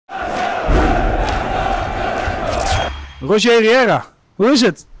Roger Riera, hoe is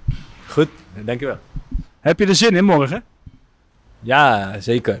het? Goed, dankjewel. Heb je er zin in morgen? Ja,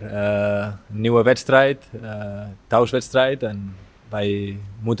 zeker. Een nieuwe wedstrijd, thuiswedstrijd en wij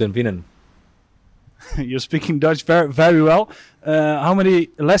moeten winnen. You're speaking Dutch very well. How many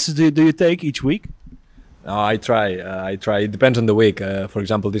lessons do you take each week? I try. It depends on the week. For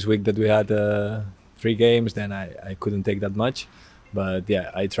example, this week that we had 3 games, then I couldn't take that much. But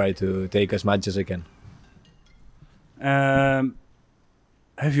yeah, I try to take as much as I can.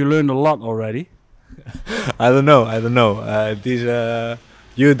 Have you learned a lot already? I don't know. These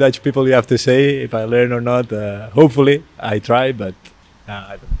you Dutch people, you have to say if I learn or not. Hopefully, I try, but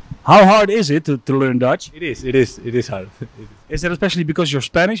I don't. How hard is it to learn Dutch? It is hard. Is that especially because you're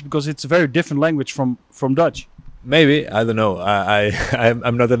Spanish? Because it's a very different language from Dutch. Maybe, I don't know.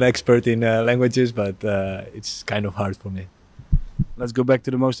 I'm not an expert in languages, but it's kind of hard for me. Let's go back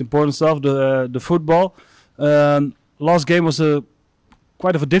to the most important stuff, the football. Last game was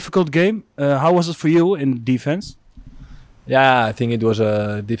quite of a difficult game. How was it for you in defense? Yeah, I think it was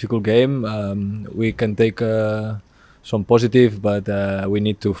a difficult game. We can take some positive, but we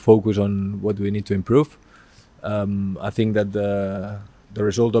need to focus on what we need to improve. I think that the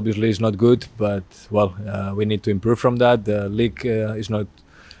result obviously is not good, but well, we need to improve from that. The league is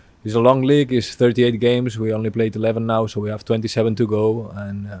a long league. It's 38 games. We only played 11 now, so we have 27 to go,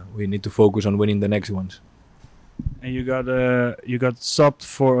 and we need to focus on winning the next ones. And you got subbed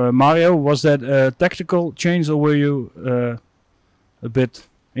for Mario. Was that a tactical change, or were you a bit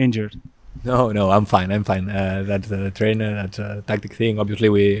injured? No, I'm fine. That's the trainer. That's a tactic thing. Obviously,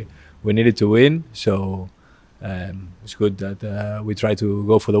 we needed to win, so it's good that we try to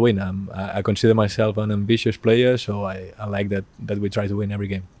go for the win. I consider myself an ambitious player, so I like that we try to win every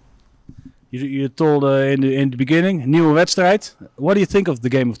game. You told in the beginning, nieuwe wedstrijd. What do you think of the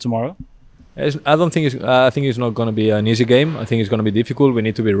game of tomorrow? I think it's not going to be an easy game. I think it's going to be difficult. We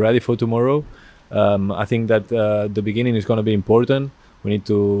need to be ready for tomorrow. I think that the beginning is going to be important. We need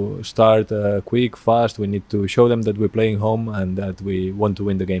to start quick, fast. We need to show them that we're playing home and that we want to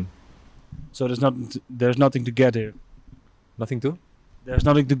win the game. So there's nothing to get here. Nothing to? There's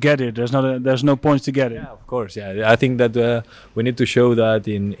nothing to get here. There's no points to get here. Yeah, of course. Yeah, I think that we need to show that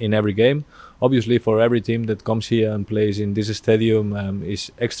in every game. Obviously, for every team that comes here and plays in this stadium,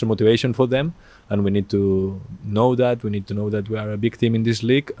 is extra motivation for them, and we need to know that. We need to know that we are a big team in this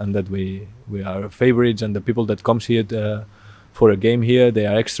league and that we are favorites, and the people that comes here for a game here, they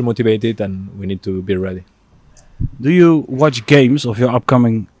are extra motivated, and we need to be ready. Do you watch games of your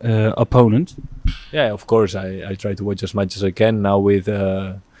upcoming opponent? Yeah, of course. I try to watch as much as I can. Now with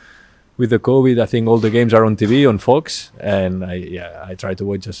the COVID, I think all the games are on TV, on Fox, and I try to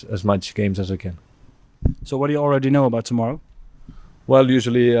watch as much games as I can. So what do you already know about tomorrow? Well,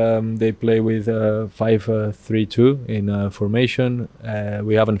 usually they play with 5-3-2 in formation.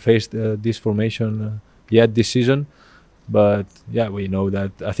 We haven't faced this formation yet this season, but yeah, we know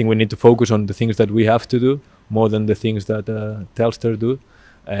that. I think we need to focus on the things that we have to do more than the things that Telstar do.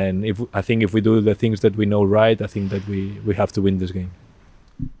 And I think if we do the things that we know right, I think that we have to win this game.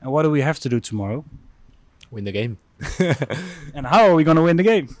 And what do we have to do tomorrow? Win the game. And how are we going to win the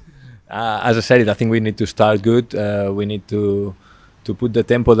game? As I said, I think we need to start good. We need to put the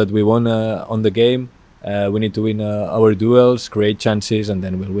tempo that we want on the game. We need to win our duels, create chances, and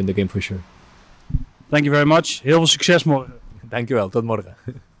then we'll win the game for sure. Thank you very much. Heel veel succes morgen. Dankjewel, tot morgen.